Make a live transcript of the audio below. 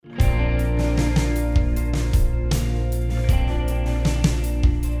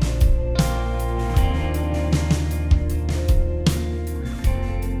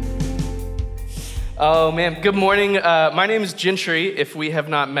Oh man, good morning. My name is Gentry, if we have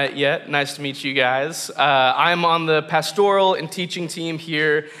not met yet. Nice to meet you guys. I'm on the pastoral and teaching team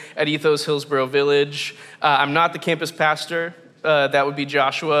here at Ethos Hillsboro Village. I'm not the campus pastor. That would be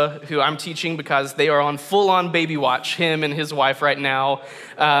Joshua, who I'm teaching because they are on full-on baby watch, him and his wife right now.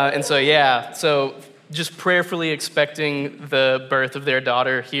 So just prayerfully expecting the birth of their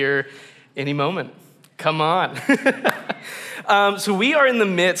daughter here any moment. Come on. So we are in the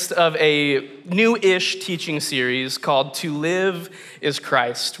midst of a new-ish teaching series called To Live is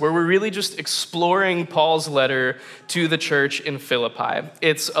Christ, where we're really just exploring Paul's letter to the church in Philippi.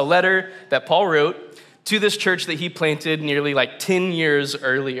 It's a letter that Paul wrote to this church that he planted nearly 10 years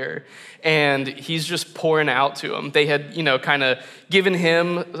earlier. And he's just pouring out to them. They had, kind of given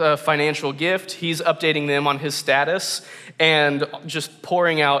him a financial gift. He's updating them on his status and just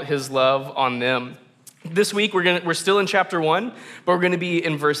pouring out his love on them. This week, we're still in chapter 1, but we're going to be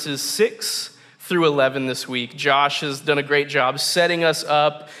in verses 6 through 11 this week. Josh has done a great job setting us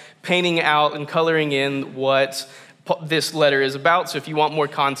up, painting out and coloring in what this letter is about. So if you want more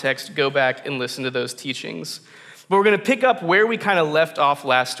context, go back and listen to those teachings. But we're going to pick up where we kind of left off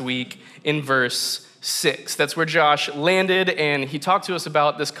last week in verse 6. That's where Josh landed, and he talked to us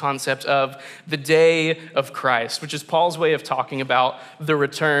about this concept of the day of Christ, which is Paul's way of talking about the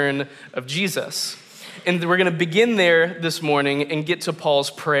return of Jesus. And we're going to begin there this morning and get to Paul's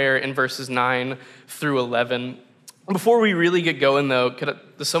prayer in verses 9 through 11. Before we really get going, though,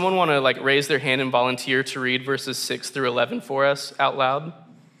 does someone want to raise their hand and volunteer to read verses 6 through 11 for us out loud?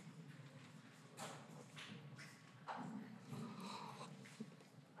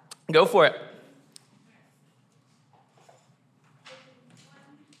 Go for it.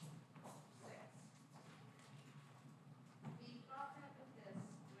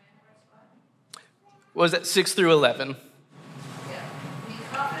 What was that, 6 through 11? Yeah. Be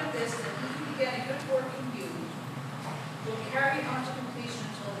confident of this, that he who began a good work in you will carry on to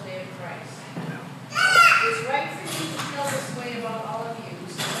completion until the day of Christ. It is right for you to feel this way about all of you,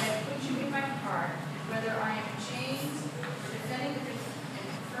 so that I have put you in my heart, whether I am in chains or defending and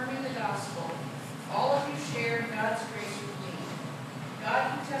confirming the gospel. All of you share God's grace with me.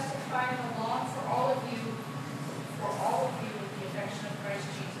 God who testified and long for all of you with the affection of Christ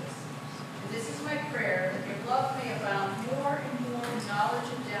Jesus. And this is my prayer, that your love may abound more and more in knowledge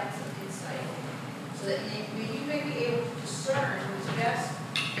and depth of insight, so that you may be able to discern what is best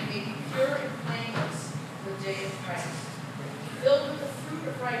and may be pure and blameless for the day of Christ, filled with the fruit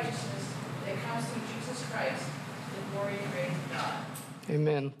of righteousness that comes through Jesus Christ, the glory and praise of God.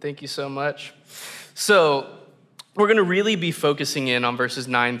 Amen. Thank you so much. So we're going to really be focusing in on verses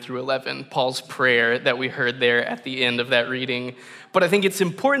 9 through 11, Paul's prayer that we heard there at the end of that reading. But I think it's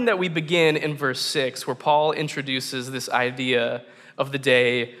important that we begin in verse 6, where Paul introduces this idea of the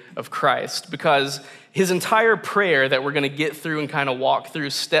day of Christ, because his entire prayer that we're going to get through and kind of walk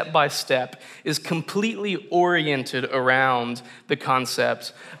through step by step is completely oriented around the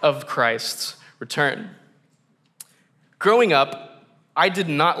concept of Christ's return. Growing up, I did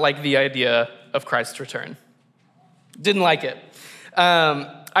not like the idea of Christ's return. Didn't like it.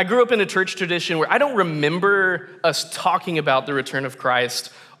 I grew up in a church tradition where I don't remember us talking about the return of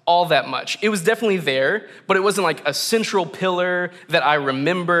Christ all that much. It was definitely there, but it wasn't like a central pillar that I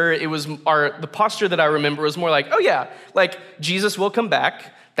remember. It was the posture that I remember was more like, oh yeah, Jesus will come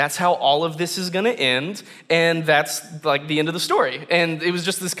back. That's how all of this is going to end, and that's the end of the story. And it was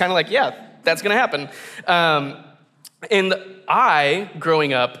just this kind of yeah, that's going to happen. And I,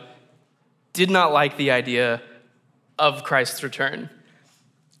 growing up, did not like the idea of Christ's return.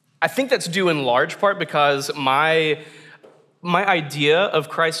 I think that's due in large part because my idea of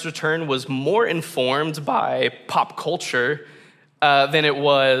Christ's return was more informed by pop culture than it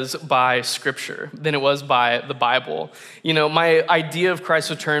was by scripture, than it was by the Bible. My idea of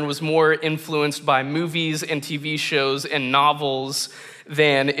Christ's return was more influenced by movies and TV shows and novels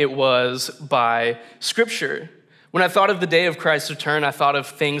than it was by scripture. When I thought of the day of Christ's return, I thought of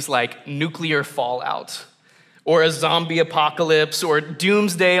things like nuclear fallout, or a zombie apocalypse, or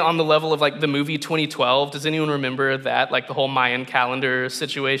doomsday on the level of the movie 2012. Does anyone remember that? The whole Mayan calendar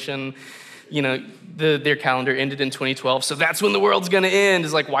situation. Their calendar ended in 2012, so that's when the world's gonna end,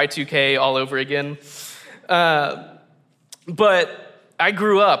 is Y2K all over again. But I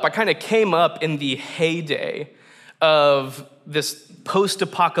kind of came up in the heyday of this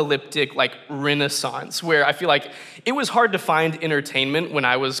post-apocalyptic renaissance, where I feel like it was hard to find entertainment when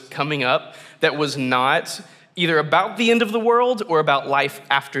I was coming up that was not either about the end of the world or about life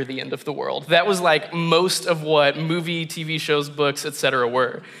after the end of the world. That was most of what movie, TV shows, books, etc.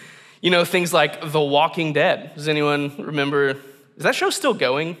 were. Things like The Walking Dead. Does anyone remember? Is that show still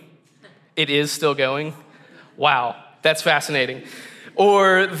going? It is still going? Wow, that's fascinating.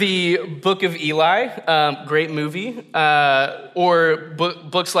 Or the Book of Eli, great movie. Or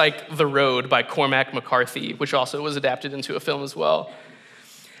books like The Road by Cormac McCarthy, which also was adapted into a film as well.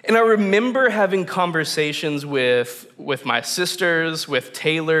 And I remember having conversations with my sisters, with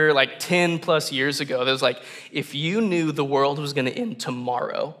Taylor, like 10 plus years ago. That was like, if you knew the world was going to end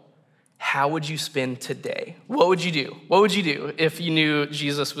tomorrow, how would you spend today? What would you do? What would you do if you knew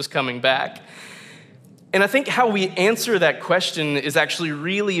Jesus was coming back? And I think how we answer that question is actually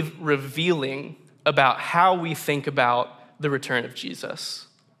really revealing about how we think about the return of Jesus.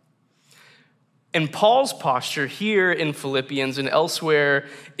 And Paul's posture here in Philippians and elsewhere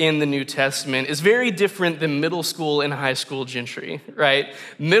in the New Testament is very different than middle school and high school Gentry, right?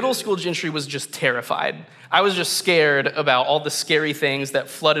 Middle school Gentry was just terrified. I was just scared about all the scary things that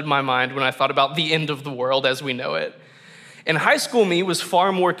flooded my mind when I thought about the end of the world as we know it. And high school me was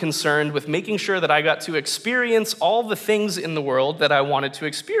far more concerned with making sure that I got to experience all the things in the world that I wanted to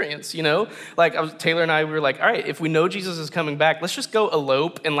experience, you know? Like Taylor and I were like, all right, if we know Jesus is coming back, let's just go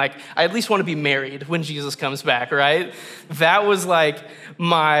elope and like, I at least want to be married when Jesus comes back, right? That was like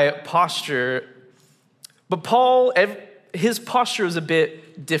my posture. But Paul, his posture is a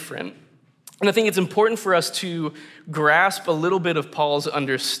bit different. And I think it's important for us to grasp a little bit of Paul's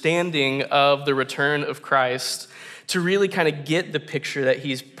understanding of the return of Christ to really kind of get the picture that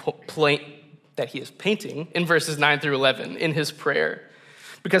he is painting in verses 9 through 11 in his prayer.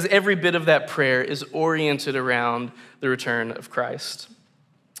 Because every bit of that prayer is oriented around the return of Christ.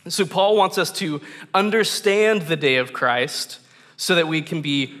 So Paul wants us to understand the day of Christ so that we can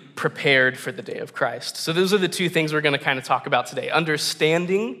be prepared for the day of Christ. So those are the two things we're going to kind of talk about today.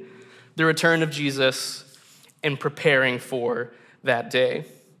 Understanding the return of Jesus and preparing for that day.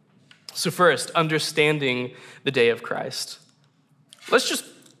 So first, understanding the day of Christ. Let's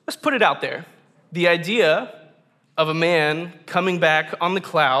put it out there. The idea of a man coming back on the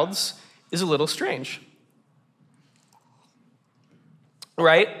clouds is a little strange.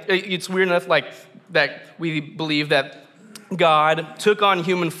 Right? It's weird enough like that we believe that God took on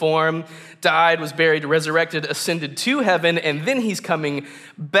human form, died, was buried, resurrected, ascended to heaven, and then he's coming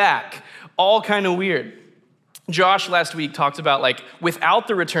back. All kind of weird. Josh last week talked about like without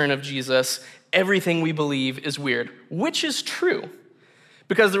the return of Jesus, everything we believe is weird, which is true.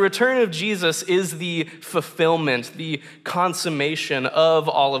 Because the return of Jesus is the fulfillment, the consummation of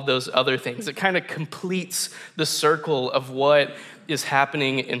all of those other things. It kind of completes the circle of what is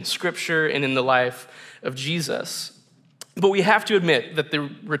happening in Scripture and in the life of Jesus. But we have to admit that the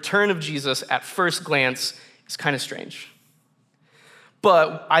return of Jesus at first glance is kind of strange.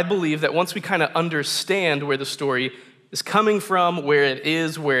 But I believe that once we kind of understand where the story is coming from, where it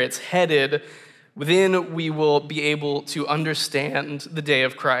is, where it's headed, then we will be able to understand the day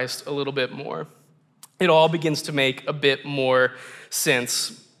of Christ a little bit more. It all begins to make a bit more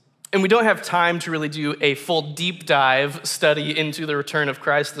sense. And we don't have time to really do a full deep dive study into the return of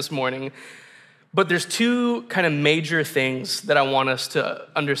Christ this morning, but there's two kind of major things that I want us to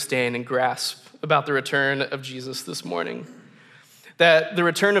understand and grasp about the return of Jesus this morning. That the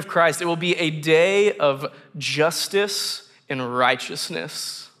return of Christ, it will be a day of justice and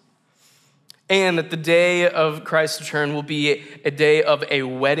righteousness. And that the day of Christ's return will be a day of a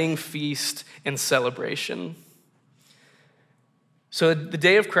wedding feast and celebration. So the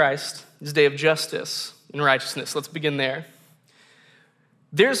day of Christ is a day of justice and righteousness. Let's begin there.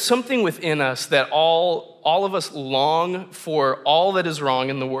 There's something within us that all of us long for all that is wrong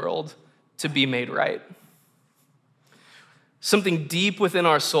in the world to be made right. Something deep within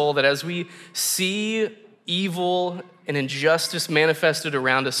our soul that as we see evil and injustice manifested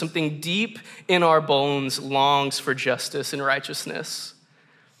around us, something deep in our bones longs for justice and righteousness.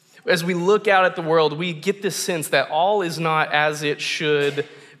 As we look out at the world, we get this sense that all is not as it should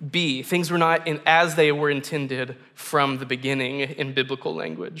be. Things were not as they were intended from the beginning in biblical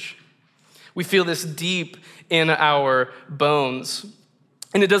language. We feel this deep in our bones.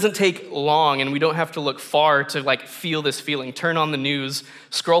 And it doesn't take long, and we don't have to look far to like feel this feeling. Turn on the news,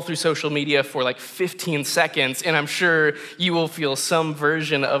 scroll through social media for like 15 seconds, and I'm sure you will feel some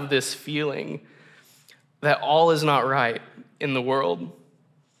version of this feeling that all is not right in the world.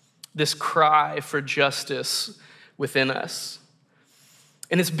 This cry for justice within us.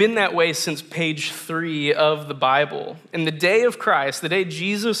 And it's been that way since page 3 of the Bible. And the day of Christ, the day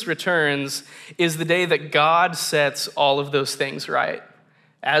Jesus returns, is the day that God sets all of those things right,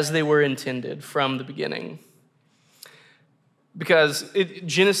 as they were intended from the beginning. Because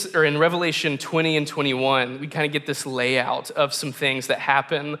in Revelation 20 and 21, we kind of get this layout of some things that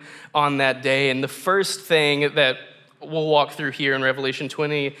happen on that day. And the first thing that we'll walk through here in Revelation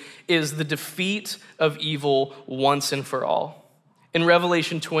 20 is the defeat of evil once and for all. In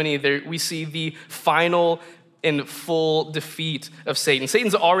Revelation 20, we see the final and full defeat of Satan.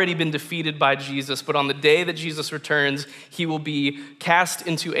 Satan's already been defeated by Jesus, but on the day that Jesus returns, he will be cast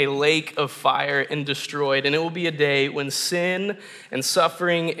into a lake of fire and destroyed. And it will be a day when sin and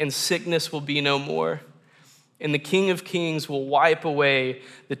suffering and sickness will be no more. And the King of Kings will wipe away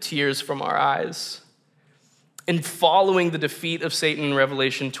the tears from our eyes. And following the defeat of Satan in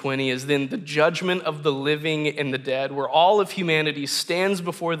Revelation 20 is then the judgment of the living and the dead, where all of humanity stands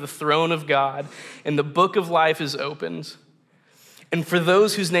before the throne of God and the book of life is opened. And for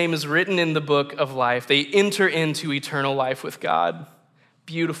those whose name is written in the book of life, they enter into eternal life with God.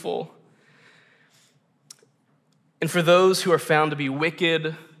 Beautiful. And for those who are found to be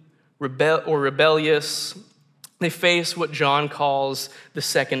wicked or rebellious, they face what John calls the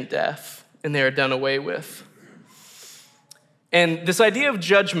second death, and they are done away with. And this idea of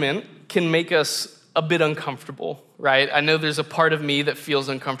judgment can make us a bit uncomfortable, right? I know there's a part of me that feels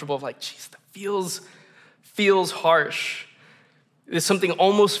uncomfortable, of like, geez, that feels harsh. There's something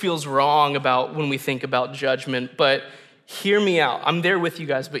almost feels wrong about when we think about judgment, but hear me out. I'm there with you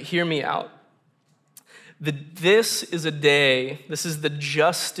guys, but hear me out. This is the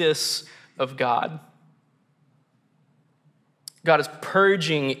justice of God. God is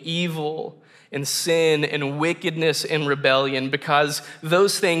purging evil and sin and wickedness and rebellion, because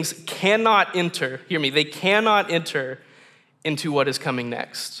those things cannot enter, hear me, they cannot enter into what is coming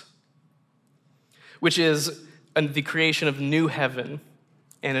next, which is the creation of new heaven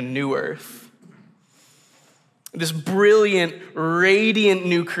and a new earth. This brilliant, radiant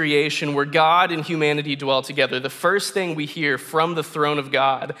new creation where God and humanity dwell together. The first thing we hear from the throne of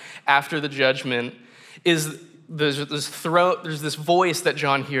God after the judgment is there's this voice that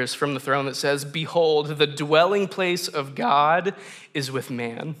John hears from the throne that says, "Behold, the dwelling place of God is with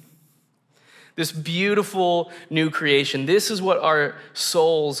man." This beautiful new creation. This is what our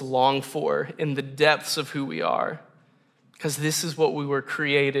souls long for in the depths of who we are, because this is what we were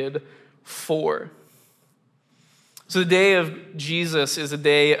created for. So the day of Jesus is a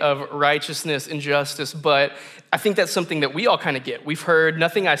day of righteousness and justice, but I think that's something that we all kind of get. We've heard,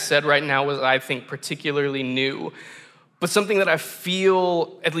 nothing I said right now was, I think, particularly new, but something that I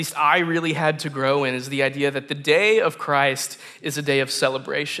feel, at least I really had to grow in, is the idea that the day of Christ is a day of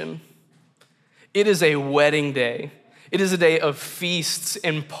celebration. It is a wedding day. It is a day of feasts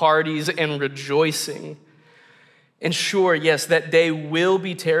and parties and rejoicing. And sure, yes, that day will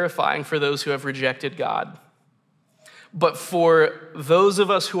be terrifying for those who have rejected God. But for those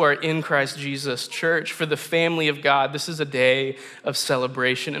of us who are in Christ Jesus, church, for the family of God, this is a day of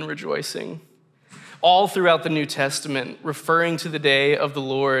celebration and rejoicing. All throughout the New Testament, referring to the day of the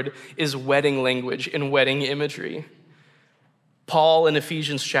Lord is wedding language and wedding imagery. Paul in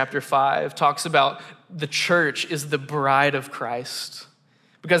Ephesians chapter 5 talks about the church is the bride of Christ,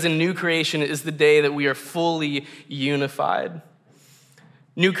 because in new creation is the day that we are fully unified.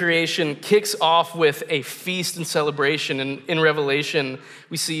 New creation kicks off with a feast and celebration. And in Revelation,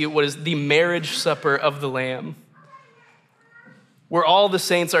 we see what is the marriage supper of the Lamb, where all the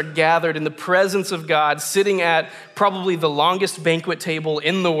saints are gathered in the presence of God, sitting at probably the longest banquet table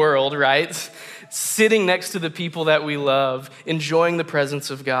in the world, right? Sitting next to the people that we love, enjoying the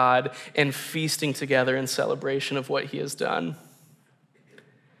presence of God, and feasting together in celebration of what he has done.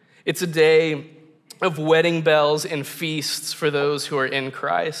 It's a day of wedding bells and feasts for those who are in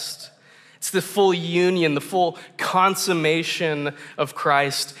Christ. It's the full union, the full consummation of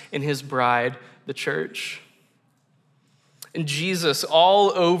Christ and his bride, the church. And Jesus,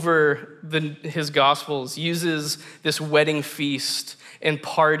 all over his Gospels, uses this wedding feast and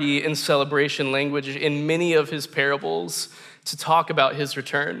party and celebration language in many of his parables to talk about his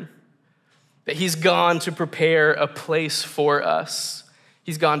return. That he's gone to prepare a place for us.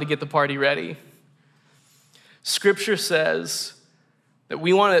 He's gone to get the party ready. Scripture says that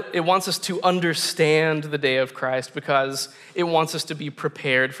it wants us to understand the day of Christ because it wants us to be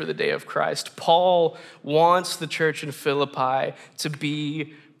prepared for the day of Christ. Paul wants the church in Philippi to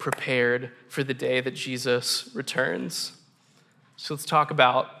be prepared for the day that Jesus returns. So let's talk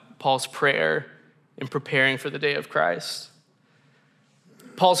about Paul's prayer in preparing for the day of Christ.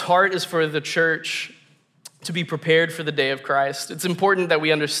 Paul's heart is for the church to be prepared for the day of Christ. It's important that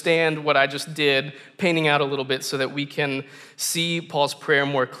we understand what I just did, painting out a little bit so that we can see Paul's prayer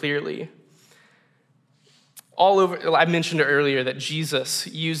more clearly. All over, I mentioned earlier that Jesus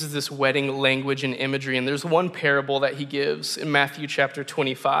uses this wedding language and imagery, and there's one parable that he gives in Matthew chapter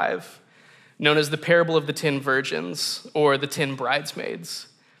 25, known as the parable of the 10 virgins or the 10 bridesmaids.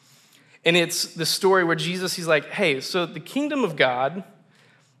 And it's the story where Jesus, he's like, hey, so the kingdom of God,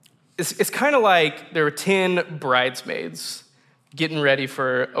 it's kind of like there were 10 bridesmaids getting ready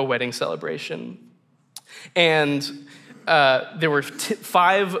for a wedding celebration. And there were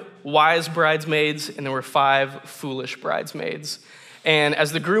 5 wise bridesmaids, and there were 5 foolish bridesmaids. And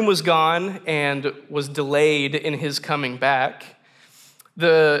as the groom was gone and was delayed in his coming back,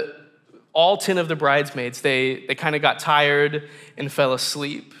 all 10 of the bridesmaids, they kind of got tired and fell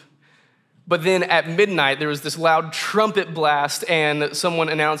asleep. But then at midnight, there was this loud trumpet blast, and someone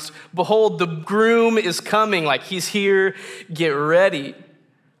announced, behold, the groom is coming, like he's here, get ready,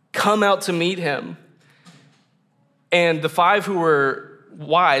 come out to meet him. And the 5 who were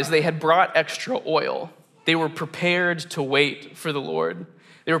wise, they had brought extra oil. They were prepared to wait for the Lord.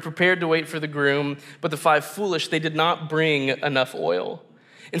 They were prepared to wait for the groom, but the 5 foolish, they did not bring enough oil.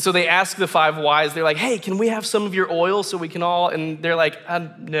 And so they asked the 5 wise, they're like, hey, can we have some of your oil so we can all, and they're like,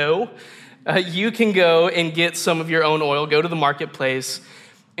 no. You can go and get some of your own oil, go to the marketplace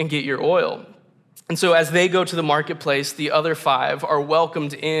and get your oil. And so as they go to the marketplace, the other 5 are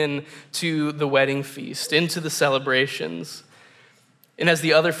welcomed in to the wedding feast, into the celebrations. And as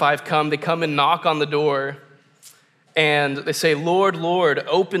the other 5 come, they come and knock on the door and they say, Lord, Lord,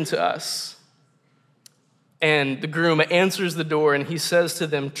 open to us. And the groom answers the door and he says to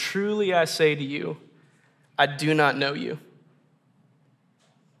them, truly I say to you, I do not know you.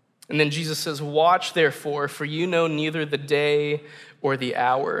 And then Jesus says, watch therefore, for you know neither the day or the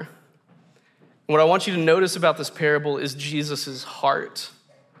hour. And what I want you to notice about this parable is Jesus' heart.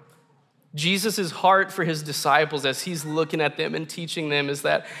 Jesus' heart for his disciples as he's looking at them and teaching them is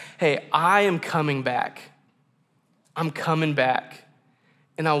that, hey, I am coming back. I'm coming back.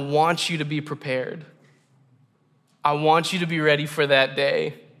 And I want you to be prepared. I want you to be ready for that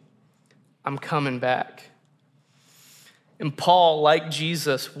day. I'm coming back. And Paul, like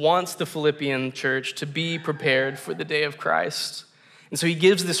Jesus, wants the Philippian church to be prepared for the day of Christ. And so he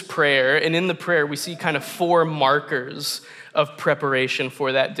gives this prayer, and in the prayer we see kind of 4 markers of preparation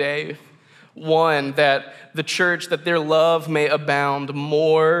for that day. 1, that the church, that their love may abound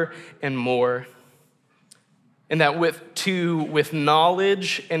more and more. And that with 2, with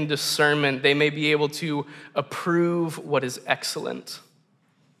knowledge and discernment, they may be able to approve what is excellent.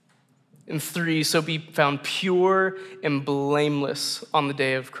 And 3, so be found pure and blameless on the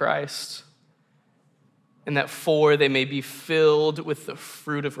day of Christ. And that 4, they may be filled with the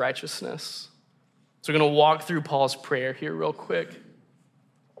fruit of righteousness. So we're going to walk through Paul's prayer here real quick.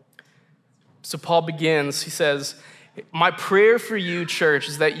 So Paul begins, he says, my prayer for you, church,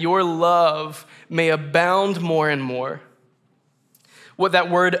 is that your love may abound more and more. What that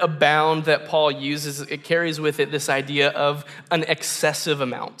word abound that Paul uses, it carries with it this idea of an excessive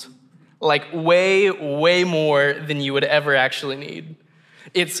amount. Like way, way more than you would ever actually need.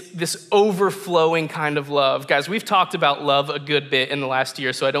 It's this overflowing kind of love. Guys, we've talked about love a good bit in the last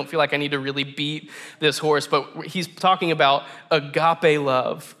year, so I don't feel like I need to really beat this horse, but he's talking about agape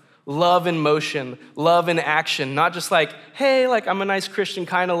love. Love in motion, love in action, not just like, hey, like I'm a nice Christian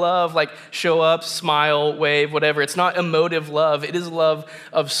kind of love, like show up, smile, wave, whatever. It's not emotive love. It is love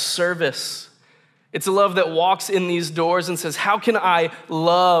of service. It's a love that walks in these doors and says, how can I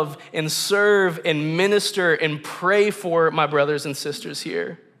love and serve and minister and pray for my brothers and sisters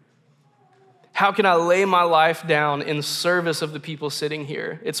here? How can I lay my life down in service of the people sitting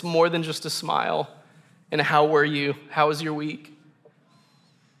here? It's more than just a smile. And how were you? How was your week?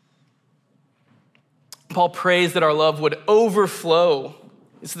 Paul prays that our love would overflow.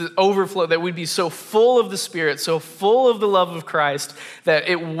 It's the overflow, that we'd be so full of the Spirit, so full of the love of Christ, that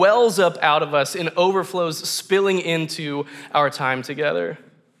it wells up out of us and overflows, spilling into our time together.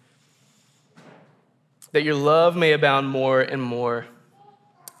 That your love may abound more and more.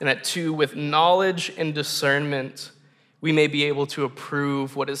 And that 2, with knowledge and discernment, we may be able to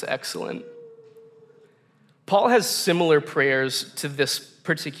approve what is excellent. Paul has similar prayers to this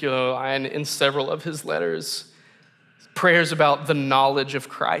particular line in several of his letters. Prayers about the knowledge of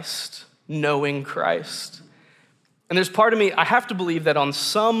Christ, knowing Christ. And there's part of me, I have to believe that on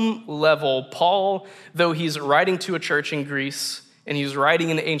some level, Paul, though he's writing to a church in Greece and he's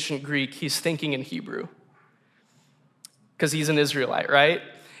writing in ancient Greek, he's thinking in Hebrew. Because he's an Israelite, right?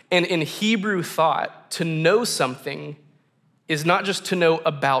 And in Hebrew thought, to know something is not just to know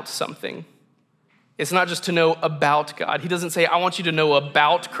about something. It's not just to know about God. He doesn't say, I want you to know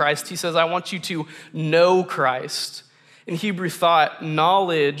about Christ. He says, I want you to know Christ. In Hebrew thought,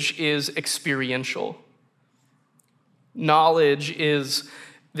 knowledge is experiential. Knowledge is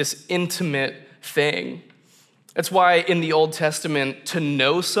this intimate thing. That's why in the Old Testament, to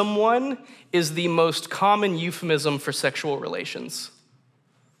know someone is the most common euphemism for sexual relations.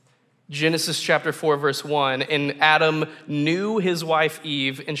 Genesis chapter 4, verse 1, and Adam knew his wife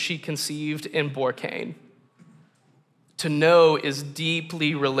Eve, and she conceived and bore Cain. To know is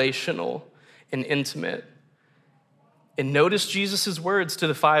deeply relational and intimate. And notice Jesus' words to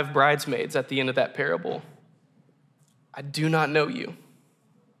the 5 bridesmaids at the end of that parable. I do not know you.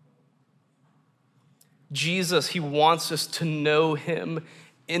 Jesus, he wants us to know him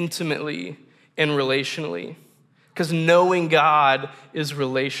intimately and relationally, because knowing God is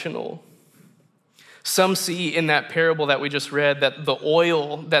relational. Some see in that parable that we just read that the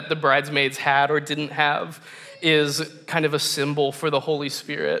oil that the bridesmaids had or didn't have is kind of a symbol for the Holy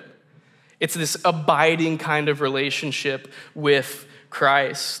Spirit. It's this abiding kind of relationship with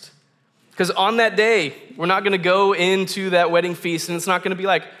Christ. Because on that day, we're not going to go into that wedding feast and it's not going to be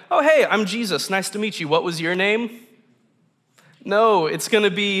like, oh, hey, I'm Jesus. Nice to meet you. What was your name? No, it's going to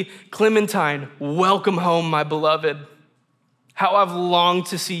be Clementine. Welcome home, my beloved. How I've longed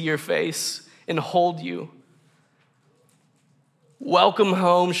to see your face and hold you. Welcome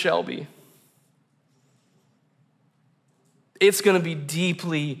home, Shelby. It's going to be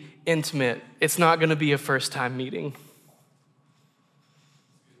deeply intimate. It's not going to be a first-time meeting.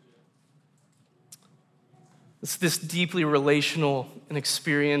 It's this deeply relational and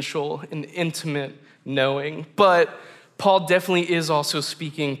experiential and intimate knowing. But Paul definitely is also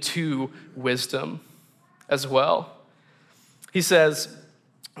speaking to wisdom as well. He says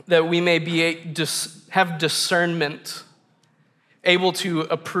that we may have discernment, able to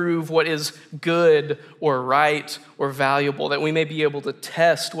approve what is good or right or valuable, that we may be able to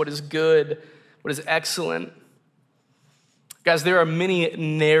test what is good, what is excellent. Guys, there are many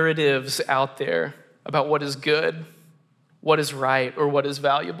narratives out there about what is good, what is right, or what is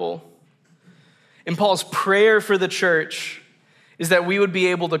valuable. And Paul's prayer for the church is that we would be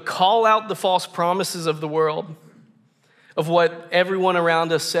able to call out the false promises of the world, of what everyone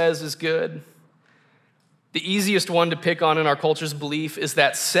around us says is good. The easiest one to pick on in our culture's belief is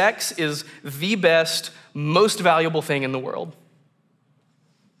that sex is the best, most valuable thing in the world.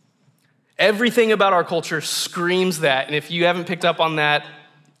 Everything about our culture screams that, and if you haven't picked up on that,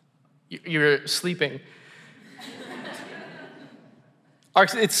 you're sleeping.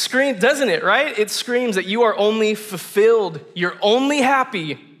 It screams, doesn't it, right? It screams that you are only fulfilled, you're only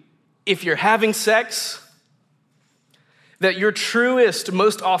happy if you're having sex, that your truest,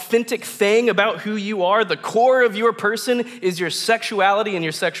 most authentic thing about who you are, the core of your person, is your sexuality and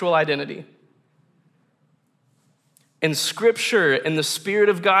your sexual identity. And Scripture and the Spirit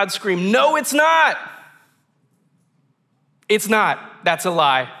of God scream, no, it's not. It's not. That's a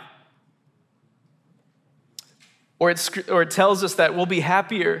lie. Or it tells us that we'll be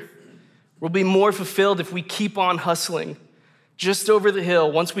happier, we'll be more fulfilled if we keep on hustling just over the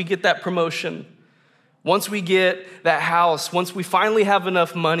hill once we get that promotion. Once we get that house, once we finally have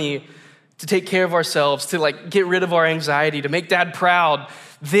enough money to take care of ourselves, to get rid of our anxiety, to make dad proud,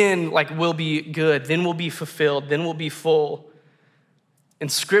 then we'll be good, then we'll be fulfilled, then we'll be full.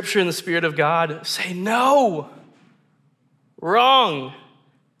 And Scripture and the Spirit of God say, no, wrong.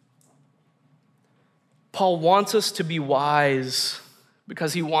 Paul wants us to be wise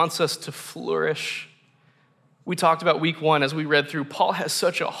because he wants us to flourish. We talked about week 1 as we read through. Paul has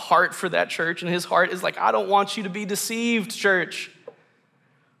such a heart for that church, and his heart is I don't want you to be deceived, church.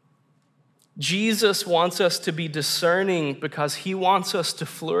 Jesus wants us to be discerning because he wants us to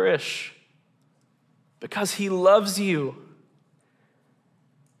flourish, because he loves you.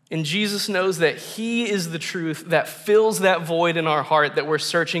 And Jesus knows that he is the truth that fills that void in our heart that we're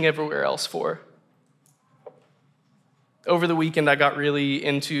searching everywhere else for. Over the weekend, I got really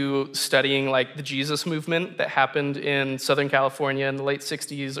into studying the Jesus movement that happened in Southern California in the late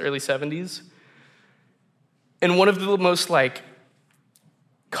 60s, early 70s. And one of the most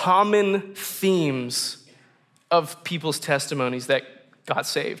common themes of people's testimonies that got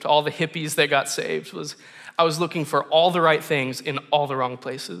saved, all the hippies that got saved, was I was looking for all the right things in all the wrong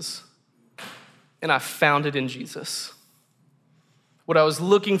places. And I found it in Jesus. What I was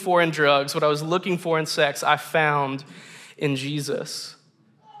looking for in drugs, what I was looking for in sex, I found in Jesus.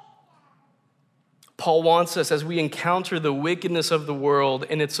 Paul wants us, as we encounter the wickedness of the world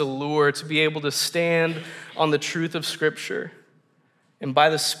and its allure, to be able to stand on the truth of Scripture, and by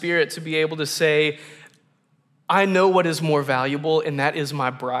the Spirit to be able to say, I know what is more valuable, and that is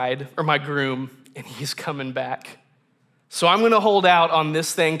my bride or my groom, and he's coming back. So I'm going to hold out on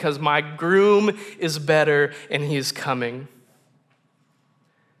this thing because my groom is better and he's coming.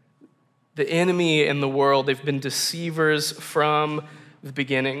 The enemy and the world, they've been deceivers from the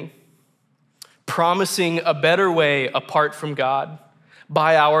beginning, promising a better way apart from God,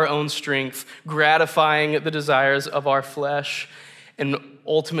 by our own strength, gratifying the desires of our flesh. and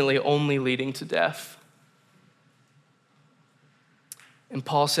ultimately only leading to death. And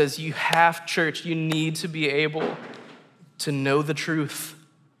Paul says, church, you need to be able to know the truth,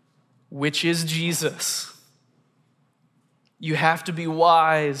 which is Jesus. You have to be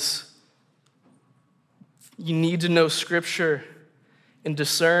wise. You need to know Scripture and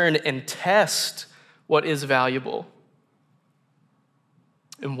discern and test what is valuable.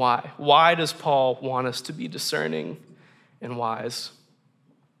 And why? Why does Paul want us to be discerning and wise?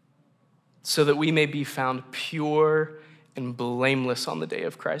 So that we may be found pure and blameless on the day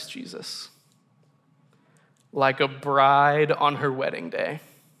of Christ Jesus, like a bride on her wedding day.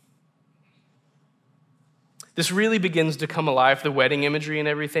 This really begins to come alive, the wedding imagery and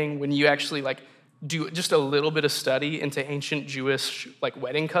everything, when you actually do just a little bit of study into ancient Jewish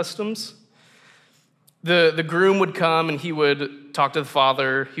wedding customs. The groom would come and he would talk to the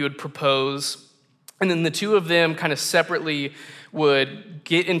father, he would propose, and then the two of them kind of separately would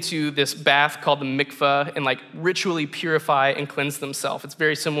get into this bath called the mikvah and ritually purify and cleanse themselves. It's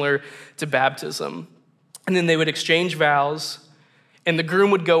very similar to baptism. And then they would exchange vows, and the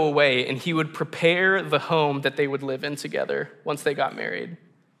groom would go away and he would prepare the home that they would live in together once they got married.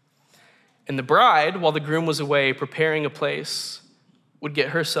 And the bride, while the groom was away preparing a place, would get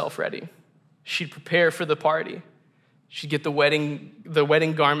herself ready. She'd prepare for the party. She'd get the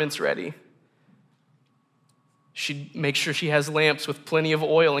wedding garments ready. She'd make sure she has lamps with plenty of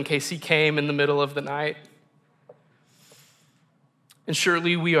oil in case he came in the middle of the night. And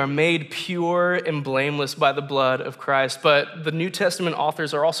surely we are made pure and blameless by the blood of Christ. But the New Testament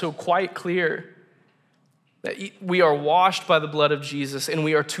authors are also quite clear that we are washed by the blood of Jesus and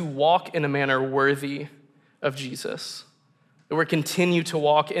we are to walk in a manner worthy of Jesus. That we continue to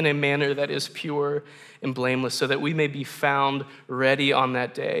walk in a manner that is pure and blameless so that we may be found ready on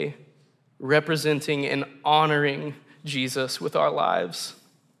that day, representing and honoring Jesus with our lives.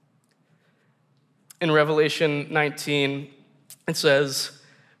 In Revelation 19, it says,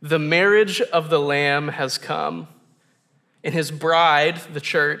 "The marriage of the Lamb has come, and his bride, the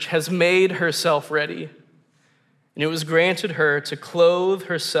church, has made herself ready. And it was granted her to clothe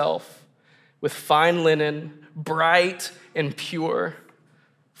herself with fine linen, bright and pure,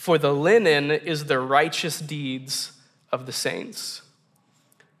 for the linen is the righteous deeds of the saints."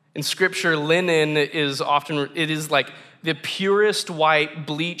 In Scripture, linen is the purest white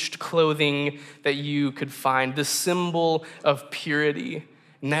bleached clothing that you could find, the symbol of purity.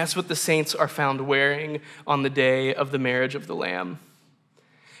 And that's what the saints are found wearing on the day of the marriage of the Lamb.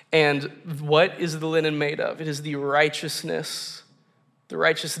 And what is the linen made of? It is the righteous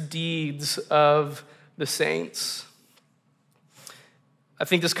deeds of the saints. I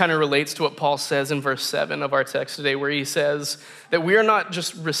think this kind of relates to what Paul says in verse 7 of our text today, where he says that we are not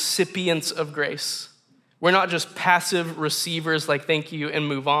just recipients of grace. We're not just passive receivers thank you and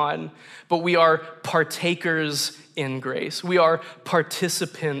move on, but we are partakers in grace. We are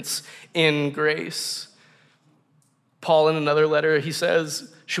participants in grace. Paul, in another letter, he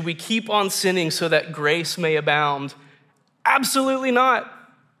says, should we keep on sinning so that grace may abound? Absolutely not.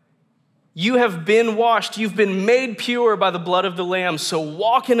 You have been washed. You've been made pure by the blood of the Lamb. So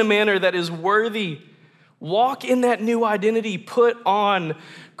walk in a manner that is worthy. Walk in that new identity. Put on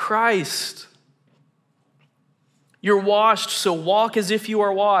Christ. You're washed, so walk as if you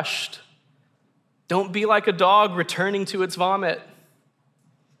are washed. Don't be like a dog returning to its vomit.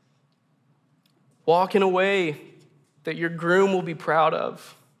 Walk in a way that your groom will be proud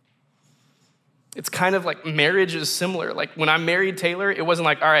of. It's kind of like marriage is similar. When I married Taylor, it wasn't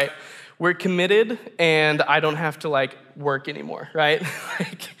all right, we're committed and I don't have to work anymore, right?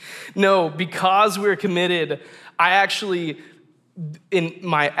 No, because we're committed, I actually, in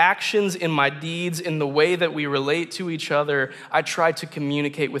my actions, in my deeds, in the way that we relate to each other, I try to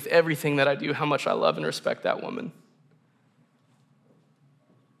communicate with everything that I do how much I love and respect that woman.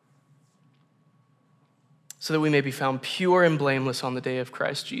 So that we may be found pure and blameless on the day of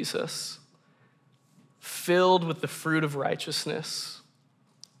Christ Jesus, filled with the fruit of righteousness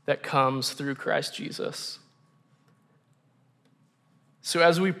that comes through Christ Jesus. So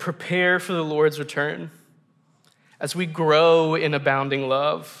as we prepare for the Lord's return, as we grow in abounding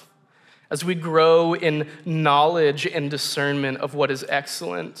love, as we grow in knowledge and discernment of what is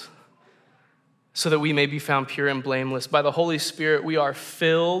excellent, so that we may be found pure and blameless, by the Holy Spirit, we are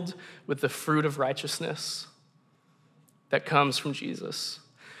filled with the fruit of righteousness that comes from Jesus.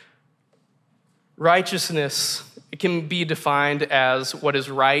 Righteousness, it can be defined as what is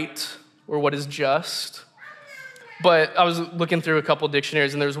right or what is just. But I was looking through a couple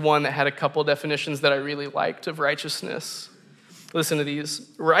dictionaries, and there's one that had a couple definitions that I really liked of righteousness. Listen to these.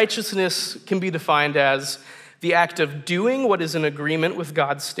 Righteousness can be defined as The act of doing what is in agreement with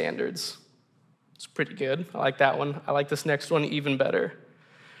God's standards. It's pretty good. I like that one. I like this next one even better.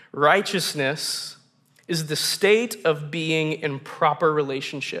 Righteousness is the state of being in proper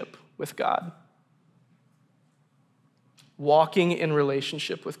relationship with God. Walking in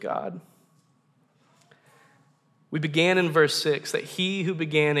relationship with God. We began in verse 6 that he who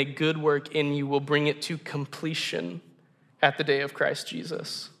began a good work in you will bring it to completion at the day of Christ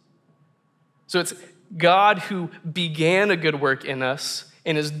Jesus. So it's God who began a good work in us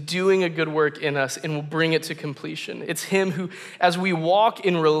and is doing a good work in us and will bring it to completion. It's him who, as we walk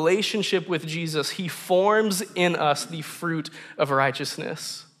in relationship with Jesus, he forms in us the fruit of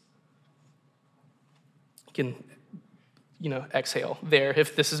righteousness. You can, exhale there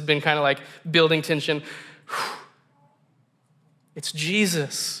if this has been kind of like building tension. It's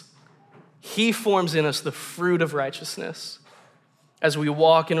Jesus. He forms in us the fruit of righteousness as we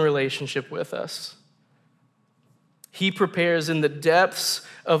walk in relationship with us. He prepares in the depths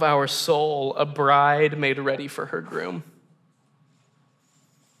of our soul a bride made ready for her groom.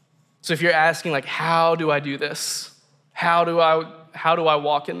 So if you're asking, like, how do I do this? How do I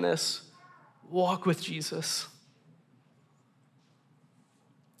walk in this? Walk with Jesus.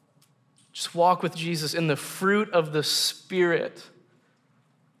 Just walk with Jesus, and the fruit of the Spirit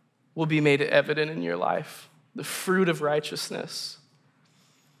will be made evident in your life. The fruit of righteousness.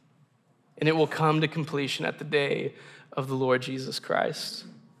 And it will come to completion at the day of the Lord Jesus Christ.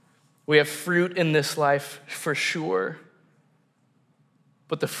 We have fruit in this life for sure,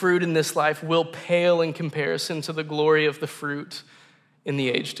 but the fruit in this life will pale in comparison to the glory of the fruit in the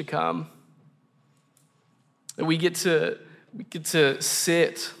age to come. We get to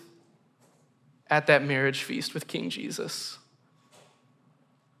sit at that marriage feast with King Jesus,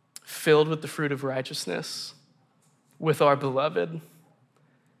 filled with the fruit of righteousness, with our beloved.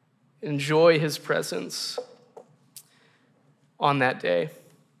 Enjoy his presence on that day.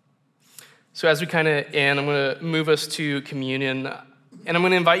 So as we kind of end, I'm going to move us to communion, and I'm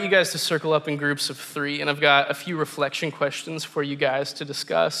going to invite you guys to circle up in groups of 3, and I've got a few reflection questions for you guys to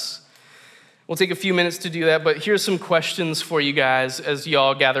discuss. We'll take a few minutes to do that, but here's some questions for you guys as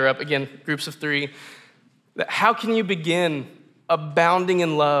y'all gather up, again, groups of 3. How can you begin abounding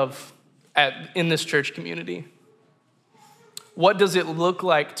in love in this church community? What does it look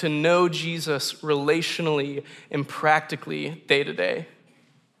like to know Jesus relationally and practically day to day?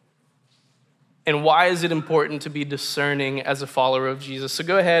 And why is it important to be discerning as a follower of Jesus? So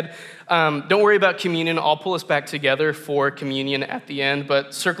go ahead. Don't worry about communion. I'll pull us back together for communion at the end,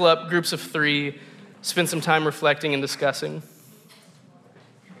 but circle up groups of 3, spend some time reflecting and discussing.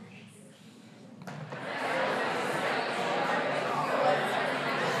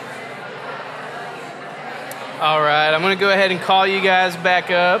 All right, I'm going to go ahead and call you guys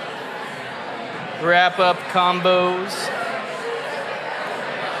back up. Wrap up combos.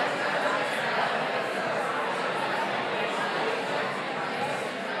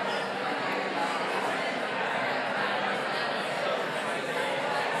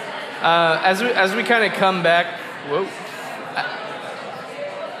 As we kind of come back,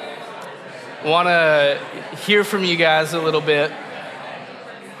 I want to hear from you guys a little bit.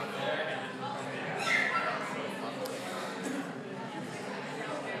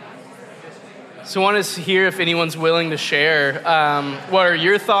 So I want to hear if anyone's willing to share. What are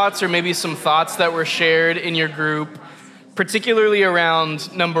your thoughts, or maybe some thoughts that were shared in your group, particularly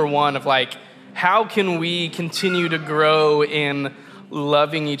around number 1 of like, how can we continue to grow in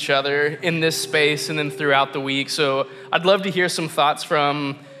loving each other in this space and then throughout the week? So I'd love to hear some thoughts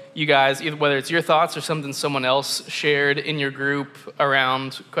from you guys, either whether it's your thoughts or something someone else shared in your group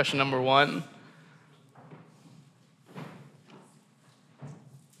around question number 1.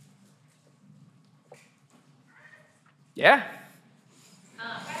 Yeah.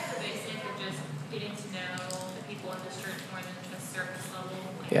 Kind of the basic of just getting to know the people in this church more than just surface level.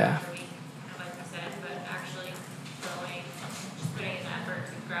 Yeah. Every week, like I said, but actually going, just putting in effort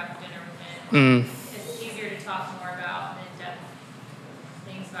to grab dinner with him. It's easier to talk more about in-depth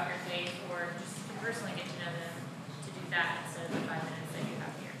things about your faith, or just personally get to know them, to do that instead of the 5 minutes that you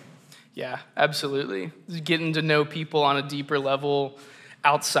have here. Yeah, absolutely. Getting to know people on a deeper level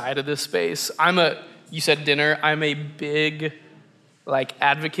outside of this space. You said dinner. I'm a big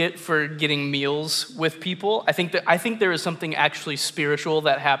advocate for getting meals with people. I think there is something actually spiritual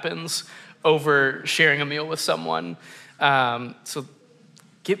that happens over sharing a meal with someone. So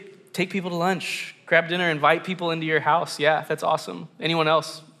take people to lunch, grab dinner, invite people into your house. Yeah, that's awesome. Anyone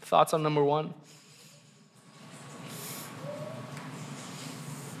else? Thoughts on number 1?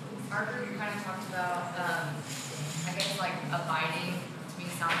 Our group kind of talked about, I guess, abiding to me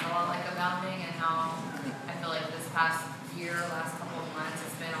sounds a lot like abounding, and how I feel like this past year, last couple of months,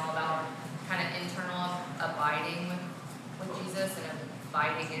 it's been all about kind of internal abiding with Jesus and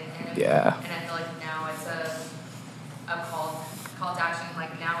abiding in him. Yeah. And I feel like now it's a call to action.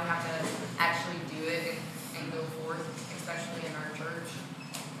 Like now we have to actually do it and go forth, especially in our church.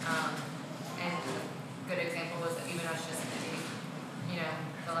 And a good example was even us just meeting,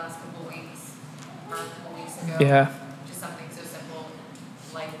 the last couple weeks or a couple weeks ago. Yeah. Just something so simple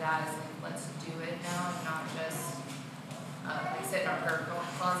like that is like, let's do it now, not just like sit in our prayer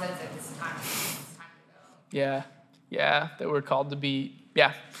closets. It's time to go. Yeah, that we're called to be,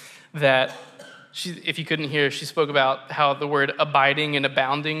 that if you couldn't hear, she spoke about how the word abiding and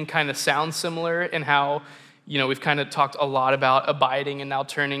abounding kind of sounds similar, and how, we've kind of talked a lot about abiding and now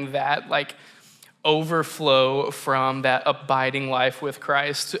turning that like overflow from that abiding life with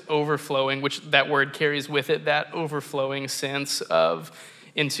Christ to overflowing, which that word carries with it, that overflowing sense of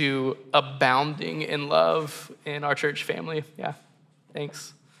into abounding in love in our church family. Yeah,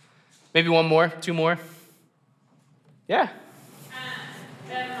 thanks. Maybe one more, two more. Yeah.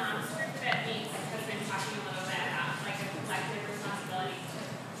 The moms group that meets has been talking a little bit about like a collective responsibility to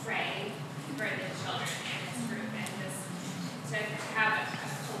pray for the children in this group, and just to have a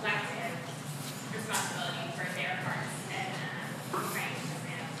collective responsibility for their hearts and praying for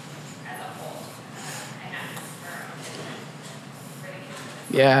them as a whole, and not just for our own children, for the kids.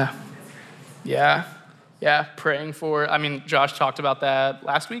 Yeah. Praying for, Josh talked about that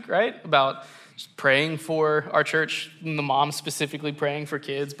last week, right? About just praying for our church, and the moms specifically praying for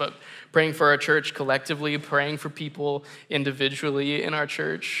kids, but praying for our church collectively, praying for people individually in our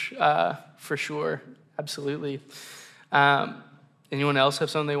church, for sure. Absolutely. Anyone else have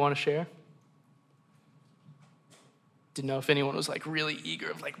something they want to share? Didn't know if anyone was like really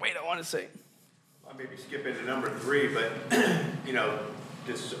eager of like, wait, I want to say. I'll maybe skip into number 3, but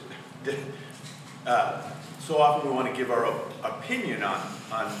so often we want to give our opinion on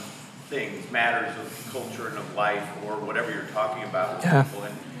things, matters of culture and of life, or whatever you're talking about with people.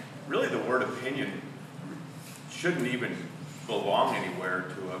 And really the word opinion shouldn't even belong anywhere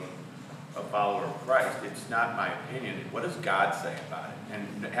to a follower of Christ. It's not my opinion. What does God say about it?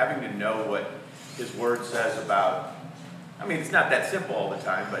 And having to know what his word says about, it's not that simple all the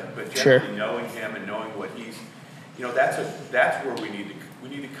time, but generally knowing him and knowing what he's, that's where we need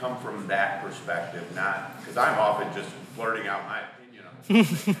to come from that perspective, not, because I'm often just blurting out my opinion on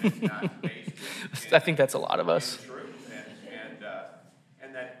something, and it's not based in I think that's a lot of us. Truth,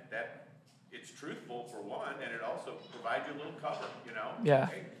 and that it's truthful for one, and it also provides you a little cover, Yeah.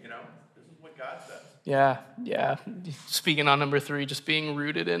 Hey, this is what God says. Yeah. Speaking on number 3, just being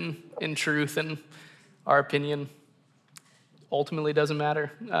rooted in truth, and our opinion ultimately doesn't matter.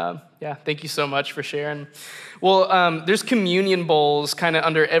 Thank you so much for sharing. Well, there's communion bowls kind of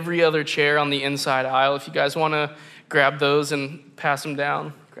under every other chair on the inside aisle. If you guys want to grab those and pass them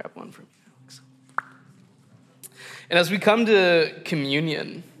down, grab one from Alex. And as we come to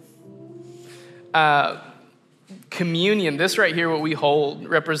communion, this right here, what we hold,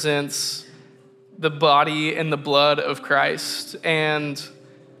 represents the body and the blood of Christ. And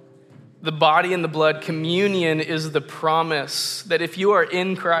the body and the blood, communion, is the promise that if you are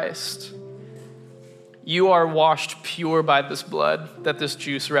in Christ, you are washed pure by this blood that this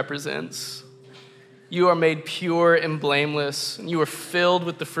juice represents. You are made pure and blameless, and you are filled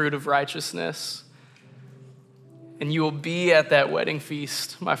with the fruit of righteousness. And you will be at that wedding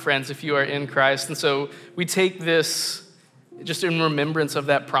feast, my friends, if you are in Christ. And so we take this just in remembrance of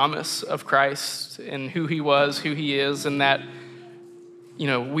that promise of Christ and who he was, who he is, and that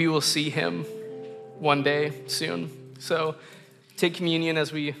we will see him one day soon. So take communion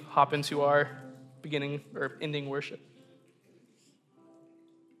as we hop into our beginning or ending worship.